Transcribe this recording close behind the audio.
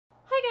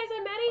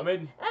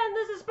And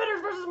this is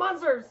Spinners versus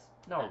Monsters.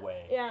 No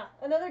way. Yeah,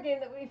 another game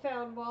that we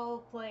found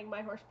while playing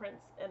My Horse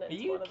Prince, and it's Are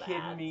you one of the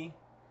kidding ads. me?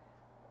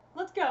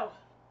 Let's go.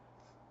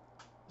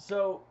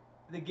 So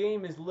the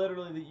game is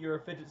literally that you're a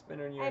fidget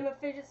spinner and you're. I'm a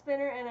fidget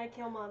spinner and I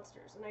kill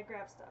monsters and I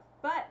grab stuff.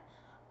 But,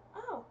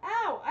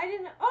 ow, I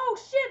didn't. Oh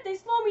shit! They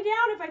slow me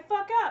down if I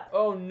fuck up.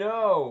 Oh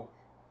no.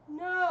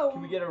 No.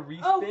 Can we get a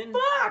respin? Oh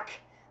fuck!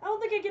 I don't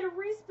think I get a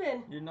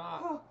respin. You're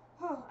not.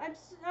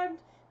 I'm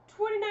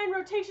 29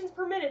 rotations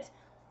per minute.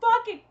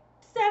 Fuck it.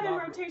 7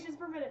 rotations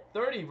per minute.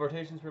 30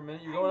 rotations per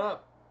minute. You're going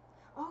up.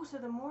 Oh, so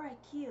the more I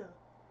kill.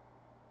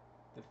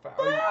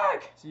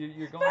 Fuck! So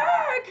you're going.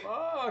 Fuck!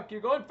 Fuck! You're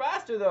going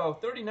faster though.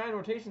 39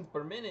 rotations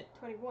per minute.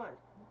 21.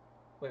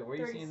 Wait, where are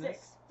you seeing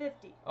this?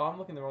 50. Oh, I'm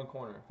looking in the wrong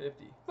corner.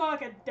 50.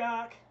 Fuck a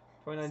duck.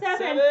 29.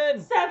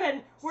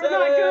 7. We're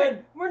not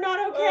good. We're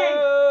not okay.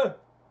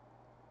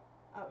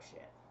 Oh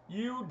shit.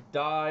 You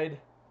died.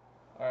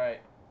 All right.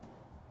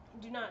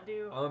 Do not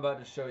do. I'm about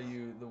to show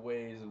you the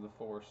ways of the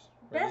Force.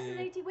 Best of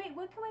AT. Wait,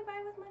 what can we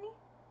buy with money?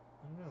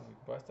 I don't know. We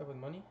can buy stuff with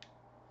money?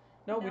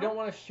 No, we don't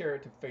want to share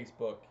it to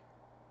Facebook.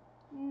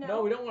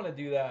 No, we don't want to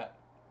do that.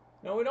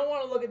 No, we don't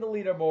want to look at the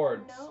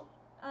leaderboards. No.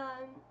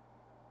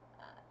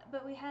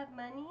 But we have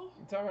money.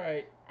 It's all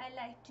right. I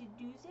like to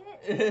use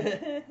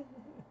it.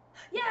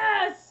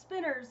 Yes,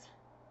 spinners.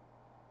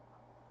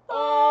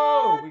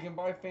 Oh, we can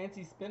buy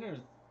fancy spinners.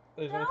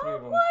 There's only 3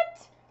 of them.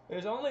 What?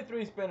 There's only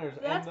 3 spinners.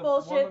 That's and the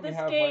bullshit. one that we This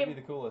have game might be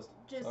the coolest.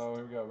 just So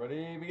here we go.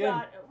 Ready? Begin.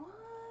 What?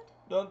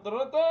 Dun, dun,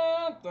 dun,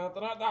 dun, dun,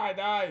 dun, dun,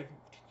 die.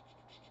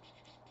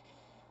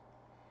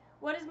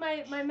 What is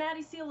my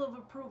Maddie seal of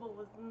approval?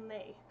 Is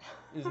nay.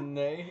 Is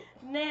nay?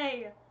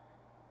 Nay.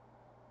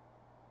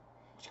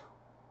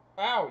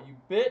 Ow, you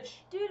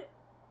bitch. Dude,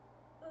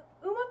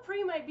 Uma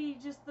Pre might be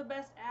just the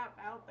best app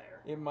out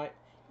there. It might.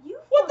 You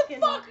What fucking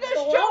the fuck? That's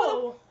blow.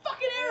 Joe with a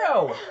fucking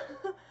arrow.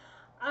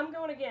 I'm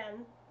going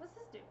again. What's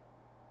this do?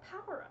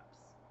 Power-ups.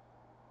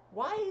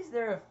 Why is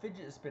there a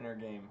fidget spinner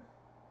game?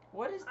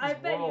 What is this I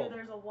bet world? you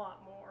there's a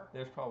lot more.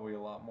 There's probably a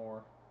lot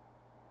more.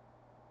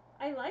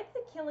 I like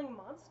the killing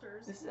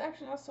monsters. This is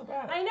actually not so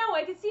bad. I know.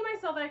 I could see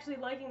myself actually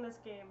liking this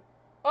game.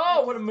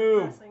 Oh, what a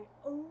move. Depressing.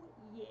 Oh,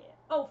 yeah.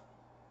 Oh,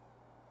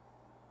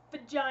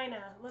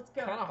 vagina. Let's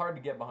go. Kind of hard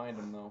to get behind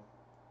him, though.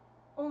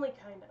 Only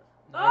kind of.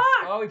 Nice.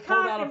 Ah, Oh, he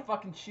pulled out a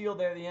fucking shield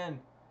there at the end.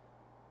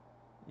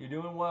 You're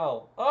doing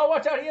well. Oh,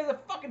 watch out. He has a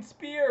fucking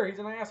spear. He's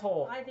an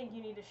asshole. I think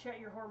you need to shut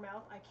your whore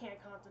mouth. I can't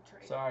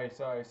concentrate. Sorry.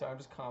 I'm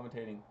just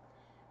commentating.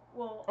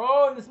 Well.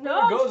 Oh, and the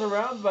spinner goes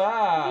around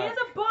back. He has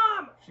a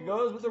bomb. She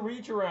goes with the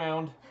reach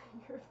around.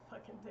 You're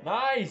fucking dead.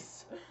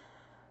 Nice.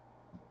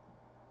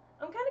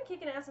 I'm kind of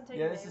kicking ass and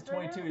taking Yeah, this is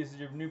 22. Right, this is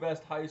your new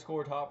best high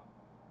score top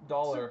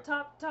dollar.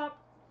 So top.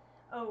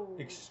 Oh.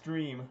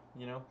 Extreme,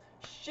 you know.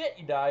 Shit,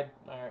 you died.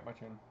 Alright, my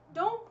turn.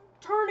 Don't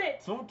turn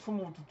it.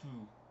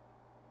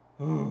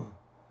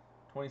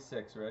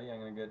 26, ready? I'm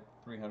going to get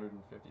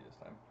 350 this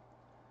time.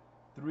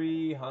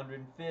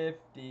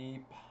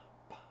 350.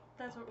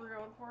 That's what we're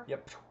going for?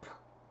 Yep.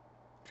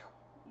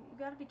 You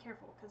gotta be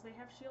careful, because they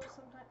have shields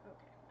sometimes.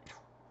 Okay, nice.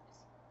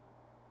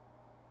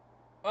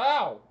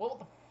 Wow! What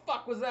the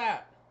fuck was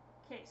that?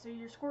 Okay, so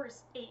your score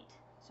is 8.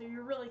 So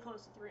you're really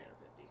close to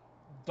 350.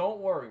 Don't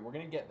worry, we're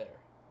going to get there.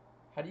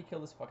 How do you kill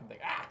this fucking thing?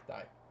 Ah!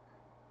 Die.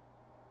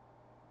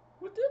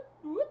 What the?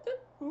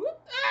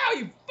 Ow,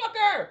 you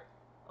fucker!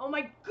 Oh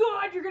my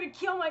god, you're gonna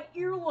kill my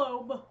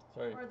earlobe!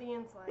 Sorry. Or the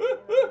inside. You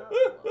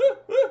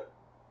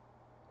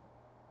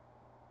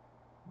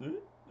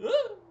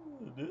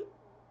know,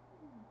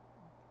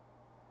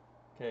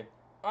 Okay.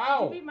 Ow!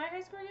 Did you beat my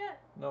high score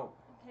yet? No.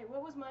 Okay,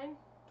 what was mine?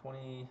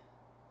 26,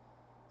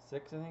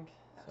 I think.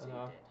 Oh, so you did.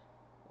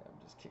 Yeah, I'm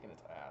just kicking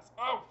its ass.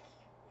 Oh!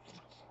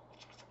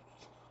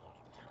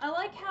 I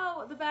like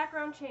how the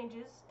background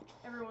changes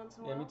every once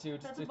in a while. Yeah, me too.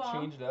 That's Just a to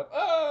bomb. change it up.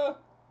 Ah!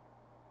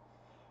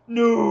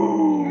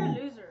 No! You're a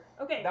loser.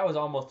 Okay. That was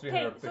almost Okay,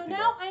 350. so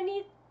now I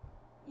need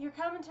your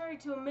commentary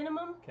to a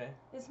minimum. Okay.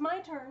 It's my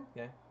turn.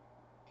 Okay.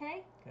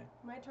 Okay? Okay.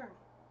 My turn.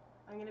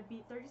 I'm going to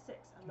beat 36.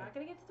 I'm not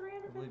going to get to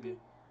 350. I believe you.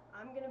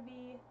 I'm going to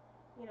be,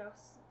 you know...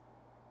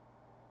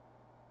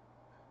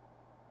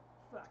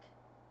 Fuck.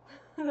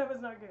 That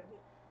was not good.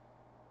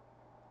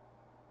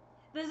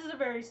 This is a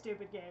very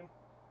stupid game.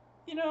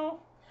 You know...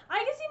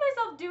 I can see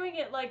myself doing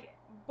it, like,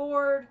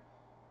 bored,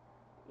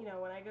 you know,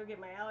 when I go get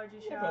my allergy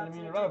shots. Yeah, but I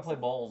mean, I'd rather play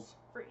balls.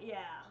 Yeah,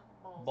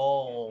 balls.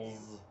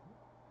 Balls.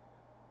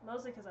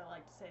 Mostly because I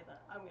like to say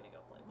that I'm going to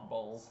go play balls.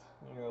 Balls.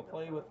 I'm going to go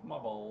play with my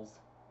balls.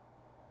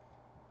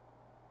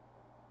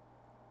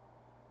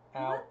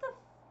 Ow. What the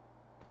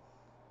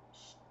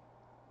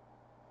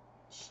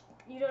Shh.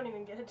 You don't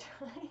even get a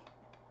try.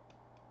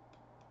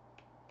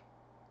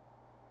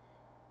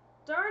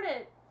 Darn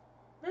it!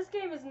 This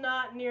game is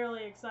not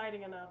nearly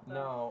exciting enough, though.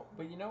 No,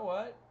 but you know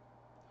what?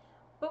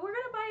 But we're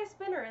gonna buy a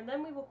spinner, and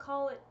then we will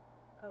call it...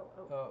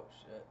 Oh,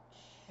 shit.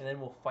 And then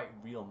we'll fight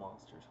real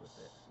monsters with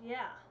it.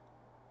 Yeah.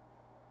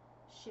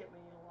 Shit, we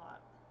need a lot.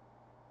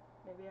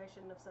 Maybe I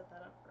shouldn't have set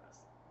that up for us.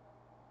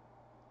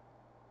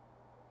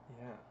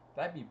 Yeah.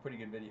 That'd be a pretty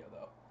good video,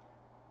 though.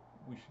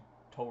 We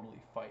should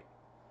totally fight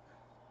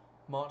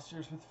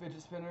monsters with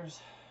fidget spinners.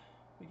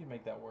 We can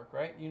make that work,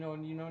 right? You know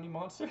any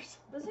monsters?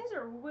 Those things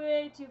are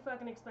way too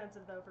fucking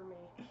expensive though for me.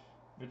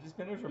 Fidget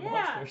spinners or Yeah.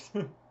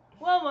 monsters?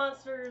 Well,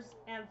 monsters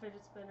and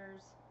fidget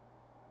spinners.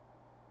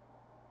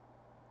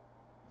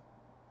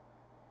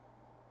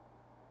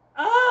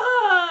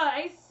 Ah!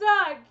 I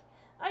suck!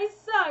 I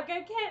suck!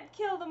 I can't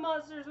kill the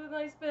monsters with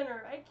my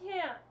spinner. I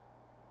can't.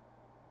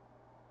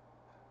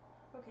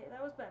 Okay,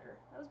 that was better.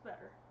 That was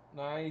better.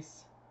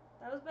 Nice.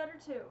 That was better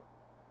too.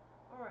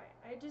 Alright,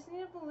 I just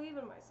need to believe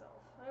in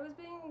myself. I was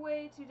being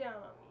way too down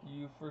on me.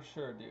 You for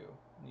sure do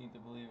need to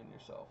believe in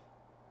yourself.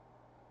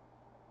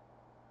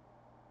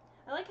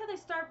 I like how they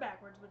start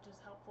backwards, which is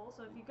helpful.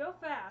 So if you go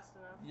fast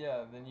enough.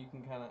 Yeah, then you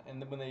can kind of,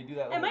 and then when they do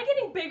that. Am I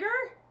getting bigger?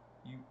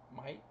 You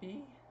might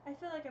be. I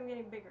feel like I'm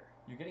getting bigger.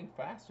 You're getting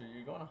faster.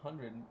 You're going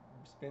 100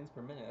 spins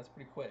per minute. That's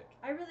pretty quick.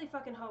 I really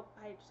fucking hope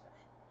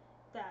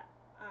that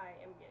I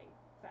am getting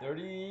faster.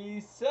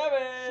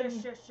 37.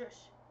 Shush, shush, shush.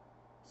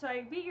 So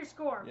I beat your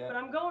score, Yep. but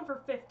I'm going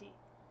for 50.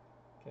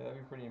 Okay, that'd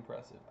be pretty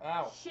impressive.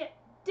 Ow. Shit,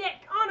 dick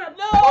on a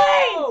No!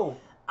 plane!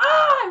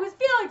 Oh, I was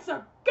feeling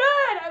so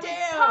good! I was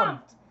Damn!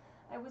 pumped.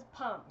 I was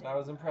pumped. That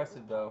was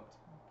impressive, though.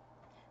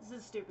 This is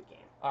a stupid game.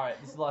 All right,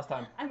 this is the last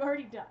time. I'm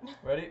already done.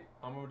 Ready?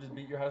 I'm gonna just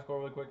beat your high score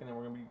really quick, and then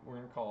we're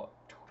gonna call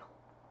it.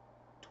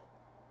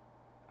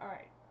 All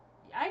right.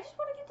 I just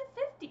want to get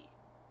to 50.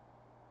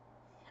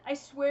 I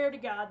swear to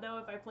God, though,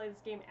 if I play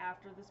this game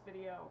after this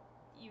video,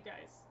 you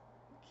guys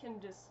can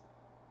just,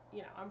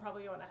 I'm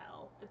probably going to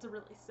hell. It's a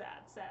really sad,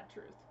 sad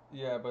truth.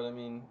 Yeah, but I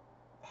mean,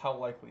 how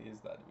likely is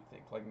that? Do you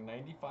think like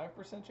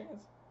 95%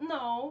 chance?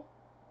 No.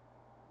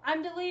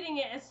 I'm deleting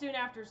it as soon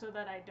after so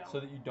that I don't. So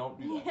that you don't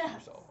do that to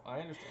yourself. I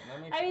understand.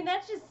 That makes sense. I mean,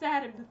 that's just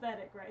sad and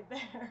pathetic right there.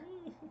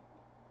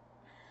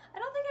 I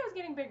don't think I was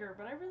getting bigger,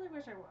 but I really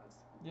wish I was.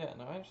 Yeah,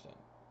 no, I understand.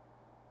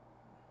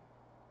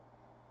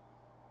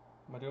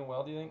 Am I doing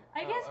well, do you think?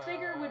 I guess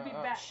bigger would be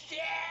better. Shit!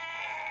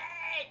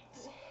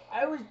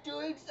 I was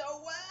doing so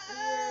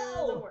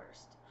well! You're the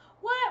worst.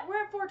 What?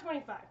 We're at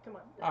 425. Come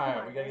on.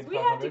 Alright, we gotta guys. get We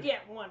have to 1200.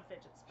 get one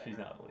fidget spinner. She's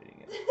not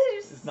deleting it.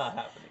 It's not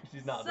happening.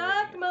 She's not deleting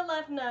Suck it. my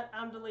left nut.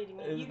 I'm deleting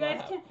it. It's You not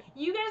guys happening.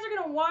 You guys are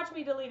gonna watch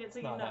me delete it, so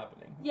It's you not know.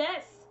 happening.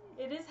 Yes,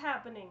 it is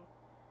happening.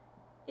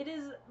 It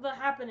is the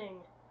happening.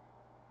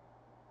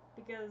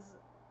 Because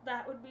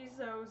that would be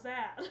so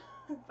sad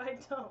if I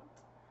don't.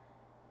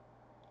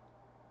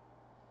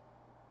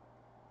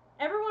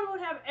 Everyone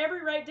would have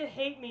every right to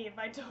hate me if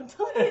I don't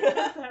delete this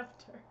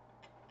after.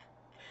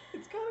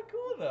 It's kind of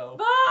cool though.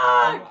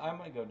 Fuck! I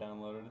might go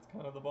download it. It's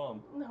kind of the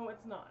bomb. No,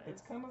 it's not.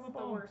 It's kind of the the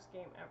bomb. worst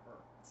game ever.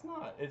 It's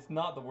not. It's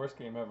not the worst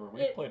game ever.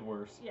 We've played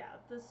worse. Yeah,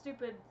 the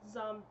stupid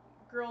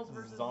girls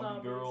versus Zombie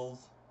zombies.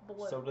 Girls,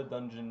 Blue. Soda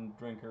Dungeon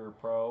Drinker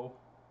Pro.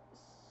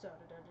 Soda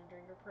Dungeon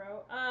Drinker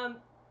Pro.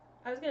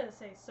 I was gonna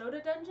say Soda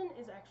Dungeon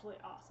is actually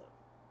awesome,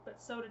 but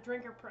Soda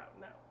Drinker Pro,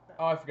 no.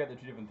 Oh, I forgot they're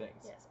two different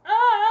things. Yes.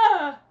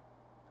 Ah!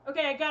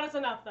 Okay, I got us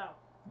enough though.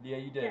 Yeah,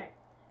 you did. Okay.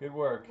 Good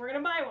work. We're gonna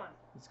buy one.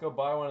 Let's go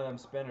buy one of them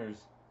spinners.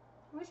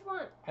 Which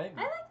one? I think.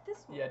 I like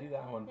this one. Yeah, do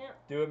that one. Yeah.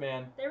 Do it,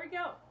 man. There we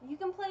go. You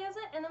can play as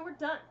it, and then we're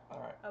done. All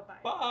right. Oh, bye.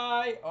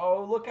 Bye.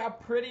 Oh, look how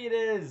pretty it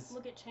is.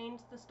 Look, it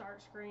changed the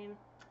start screen.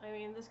 I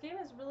mean, this game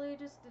is really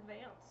just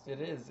advanced.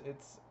 It is.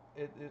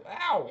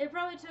 Ow. It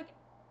probably took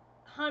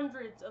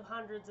hundreds of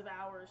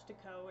hours to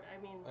code.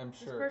 I mean, I'm this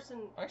sure.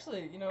 person.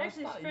 Actually, it's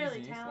Actually, not it's fairly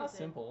easy. It's not talented.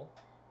 simple.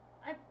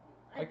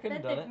 I couldn't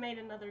bet done they've it. made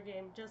another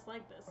game just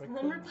like this, I and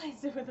then couldn't.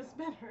 replaced it with a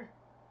spinner.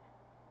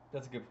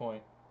 That's a good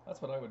point.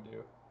 That's what I would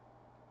do.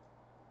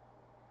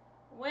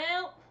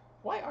 Well,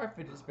 Why are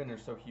fidget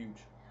spinners so huge?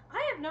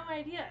 I have no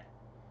idea.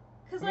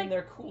 Cause I mean,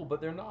 they're cool, but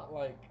they're not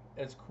like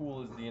as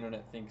cool as the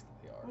internet thinks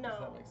that they are. No. Does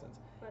that make sense?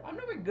 but, I'm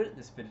not very good at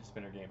this fidget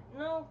spinner game.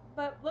 no,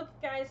 but look,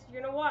 guys,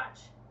 you're gonna watch.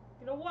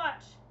 You're gonna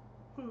watch.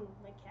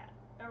 My cat.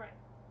 All right.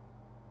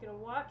 Gonna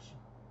watch.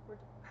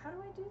 How do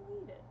I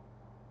delete it?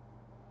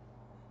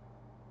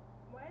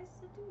 Why is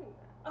it doing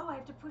that? Oh, I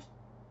have to push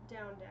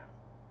down.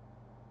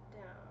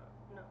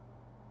 No.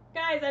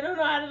 Guys, I don't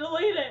know how to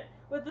delete it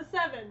with the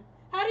 7.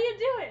 How do you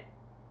do it?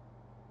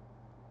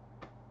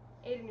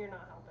 Aiden, you're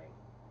not helping.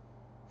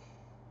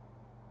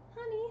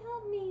 Honey,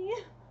 help me.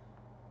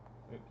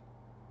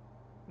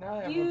 Now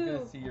everyone's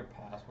gonna see your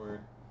password.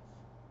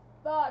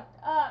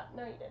 Fucked up.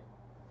 No, you didn't.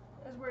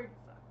 I was worried you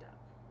fucked up.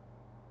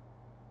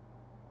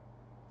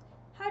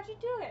 How'd you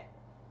do it?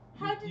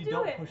 How'd you do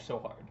don't it? push so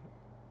hard.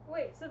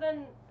 Wait, so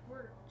then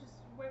we're just.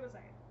 Wait a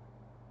second.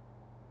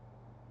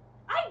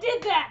 I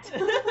did that!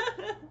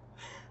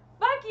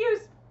 Fuck you,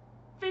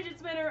 fidget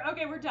spinner.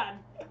 Okay, we're done.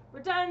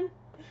 We're done.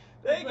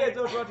 Thank you guys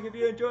so much for watching. If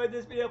you enjoyed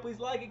this video, please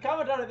like it,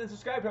 comment on it, and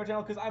subscribe to our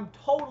channel because I'm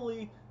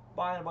totally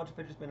buying a bunch of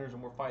fidget spinners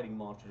and we're fighting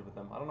monsters with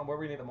them. I don't know where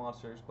we're gonna get the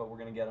monsters, but we're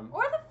gonna get them.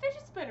 Or the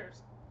fidget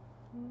spinners.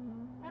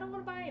 I don't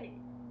want to buy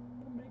any.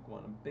 We'll make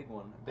one, a big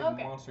one, a big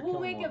Okay, monster we'll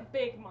killing make one. a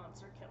big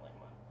monster killing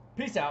one.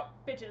 Peace out.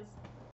 Bitches.